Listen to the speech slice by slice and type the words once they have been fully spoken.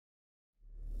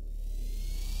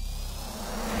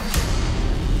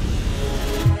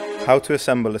How to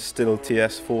assemble a Stihl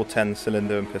TS410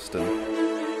 cylinder and piston.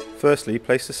 Firstly,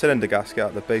 place the cylinder gasket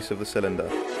at the base of the cylinder.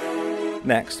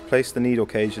 Next, place the needle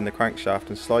cage in the crankshaft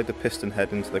and slide the piston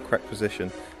head into the correct position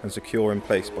and secure in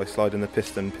place by sliding the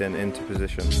piston pin into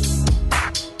position.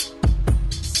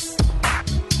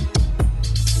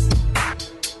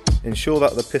 Ensure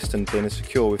that the piston pin is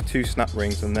secure with 2 snap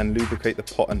rings and then lubricate the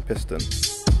pot and piston.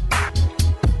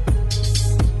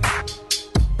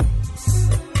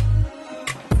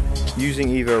 Using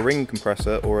either a ring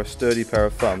compressor or a sturdy pair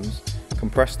of thumbs,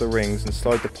 compress the rings and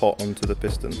slide the pot onto the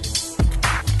piston.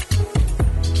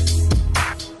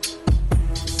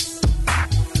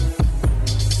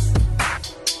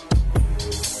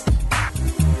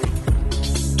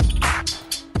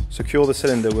 Secure the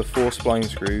cylinder with 4 spline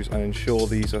screws and ensure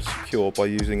these are secure by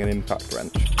using an impact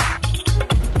wrench.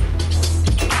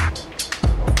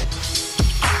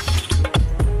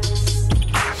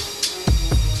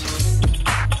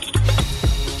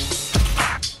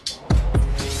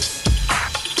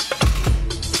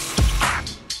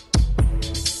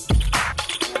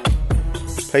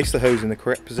 Place the hose in the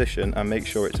correct position and make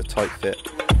sure it's a tight fit.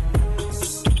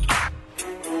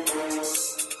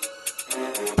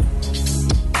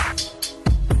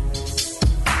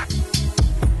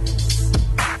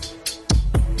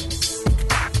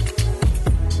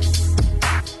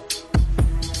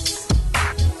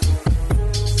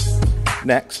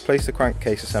 Next, place the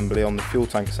crankcase assembly on the fuel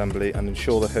tank assembly and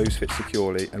ensure the hose fits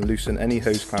securely, and loosen any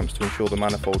hose clamps to ensure the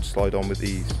manifolds slide on with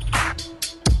ease.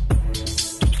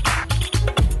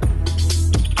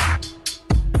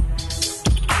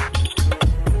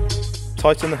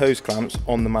 Tighten the hose clamps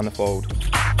on the manifold.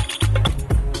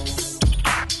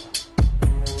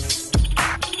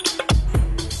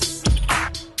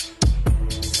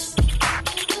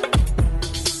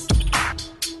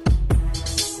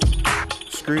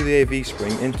 Screw the AV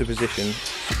spring into position,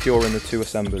 securing the 2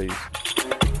 assemblies.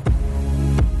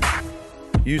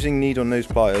 Using needle nose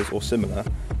pliers or similar,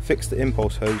 fix the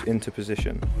impulse hose into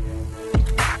position.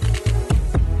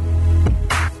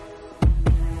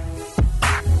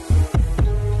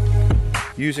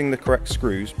 Using the correct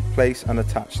screws, place and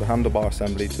attach the handlebar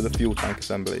assembly to the fuel tank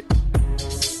assembly.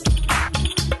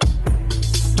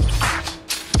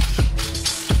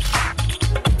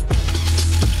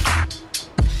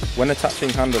 When attaching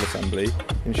handle assembly,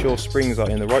 ensure springs are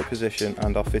in the right position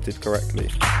and are fitted correctly.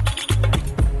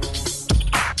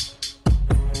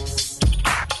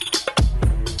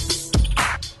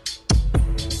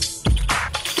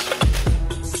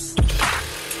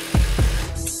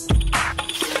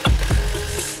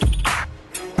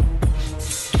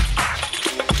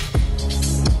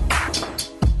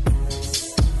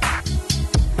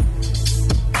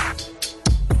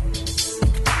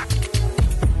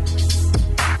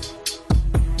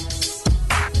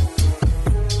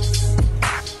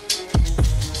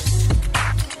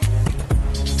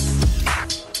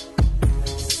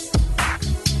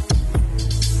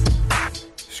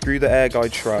 Screw the air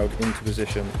guide shroud into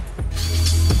position.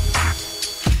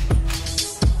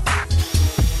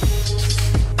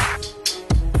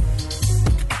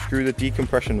 Screw the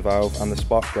decompression valve and the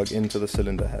spark plug into the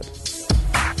cylinder head.